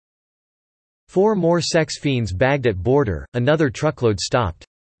4 more sex fiends bagged at border, another truckload stopped.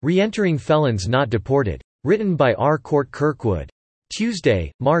 Reentering felons not deported. Written by R. Court Kirkwood.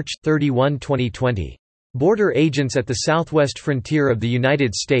 Tuesday, March 31, 2020. Border agents at the southwest frontier of the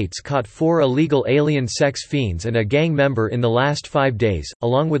United States caught 4 illegal alien sex fiends and a gang member in the last 5 days,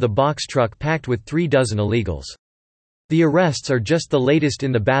 along with a box truck packed with 3 dozen illegals. The arrests are just the latest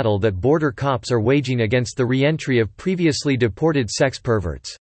in the battle that border cops are waging against the reentry of previously deported sex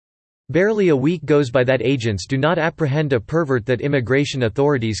perverts. Barely a week goes by that agents do not apprehend a pervert that immigration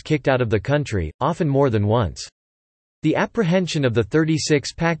authorities kicked out of the country, often more than once. The apprehension of the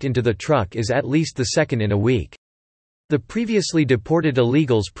 36 packed into the truck is at least the second in a week. The previously deported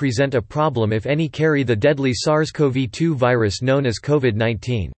illegals present a problem if any carry the deadly SARS-CoV-2 virus known as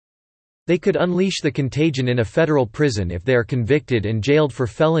COVID-19. They could unleash the contagion in a federal prison if they are convicted and jailed for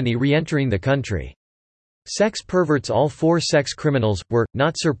felony re-entering the country. Sex perverts. All 4 sex criminals were,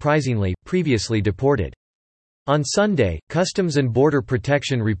 not surprisingly, previously deported. On Sunday, Customs and Border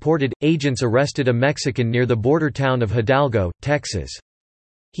Protection reported, agents arrested a Mexican near the border town of Hidalgo, Texas.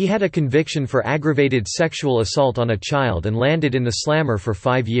 He had a conviction for aggravated sexual assault on a child and landed in the slammer for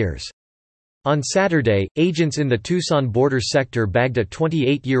 5 years. On Saturday, agents in the Tucson border sector bagged a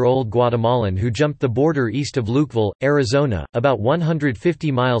 28-year-old Guatemalan who jumped the border east of Lukeville, Arizona, about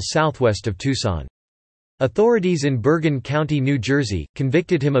 150 miles southwest of Tucson. Authorities in Bergen County, New Jersey,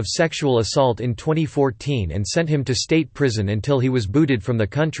 convicted him of sexual assault in 2014 and sent him to state prison until he was booted from the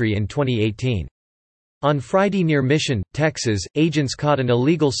country in 2018. On Friday near Mission, Texas, agents caught an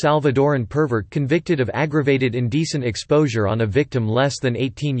illegal Salvadoran pervert convicted of aggravated indecent exposure on a victim less than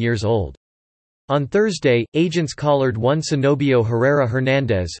 18 years old. On Thursday, agents collared one Zenobio Herrera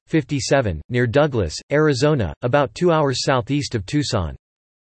Hernandez, 57, near Douglas, Arizona, about 2 hours southeast of Tucson.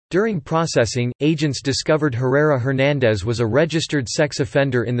 During processing, agents discovered Herrera Hernandez was a registered sex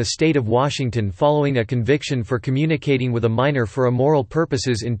offender in the state of Washington following a conviction for communicating with a minor for immoral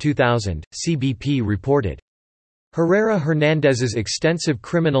purposes in 2000, CBP reported. Herrera Hernandez's extensive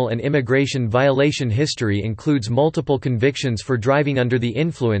criminal and immigration violation history includes multiple convictions for driving under the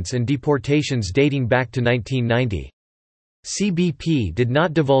influence and deportations dating back to 1990. CBP did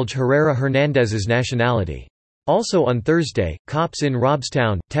not divulge Herrera Hernandez's nationality. Also on Thursday, cops in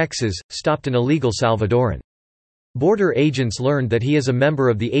Robstown, Texas, stopped an illegal Salvadoran. Border agents learned that he is a member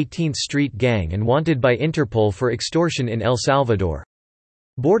of the 18th Street Gang and wanted by Interpol for extortion in El Salvador.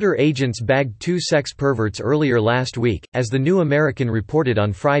 Border agents bagged 2 sex perverts earlier last week, as the New American reported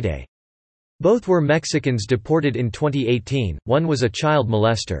on Friday. Both were Mexicans deported in 2018, one was a child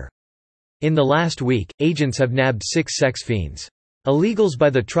molester. In the last week, agents have nabbed 6 sex fiends. Illegals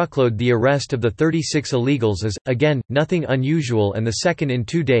by the truckload. The arrest of the 36 illegals is, again, nothing unusual and the second in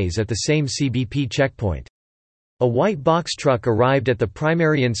 2 days at the same CBP checkpoint. A white box truck arrived at the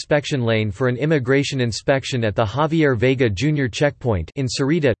primary inspection lane for an immigration inspection at the Javier Vega Jr. checkpoint in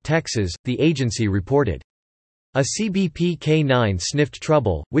Sarita, Texas, the agency reported. A CBP K-9 sniffed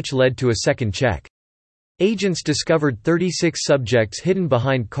trouble, which led to a second check. Agents discovered 36 subjects hidden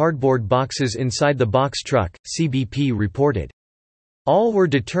behind cardboard boxes inside the box truck, CBP reported. All were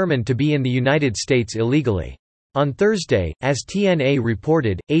determined to be in the United States illegally. On Thursday, as TNA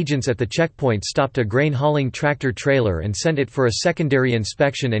reported, agents at the checkpoint stopped a grain-hauling tractor-trailer and sent it for a secondary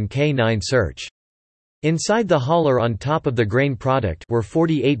inspection and K-9 search. Inside the hauler on top of the grain product were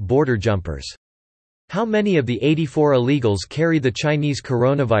 48 border jumpers. How many of the 84 illegals carry the Chinese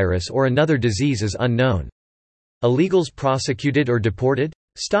coronavirus or another disease is unknown. Illegals prosecuted or deported?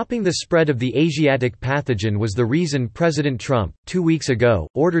 Stopping the spread of the Asiatic pathogen was the reason President Trump, 2 weeks ago,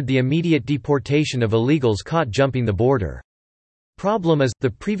 ordered the immediate deportation of illegals caught jumping the border. Problem is, the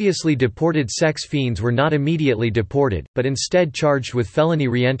previously deported sex fiends were not immediately deported, but instead charged with felony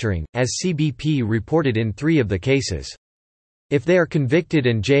reentering, as CBP reported in 3 of the cases. If they are convicted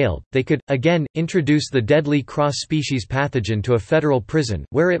and jailed, they could, again, introduce the deadly cross-species pathogen to a federal prison,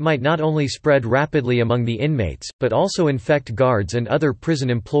 where it might not only spread rapidly among the inmates, but also infect guards and other prison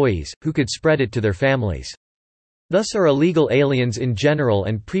employees, who could spread it to their families. Thus are illegal aliens in general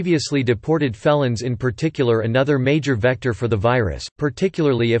and previously deported felons in particular another major vector for the virus,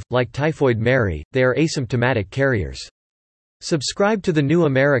 particularly if, like Typhoid Mary, they are asymptomatic carriers. Subscribe to The New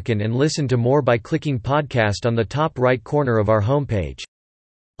American and listen to more by clicking podcast on the top right corner of our homepage.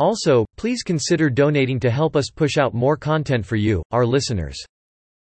 Also, please consider donating to help us push out more content for you, our listeners.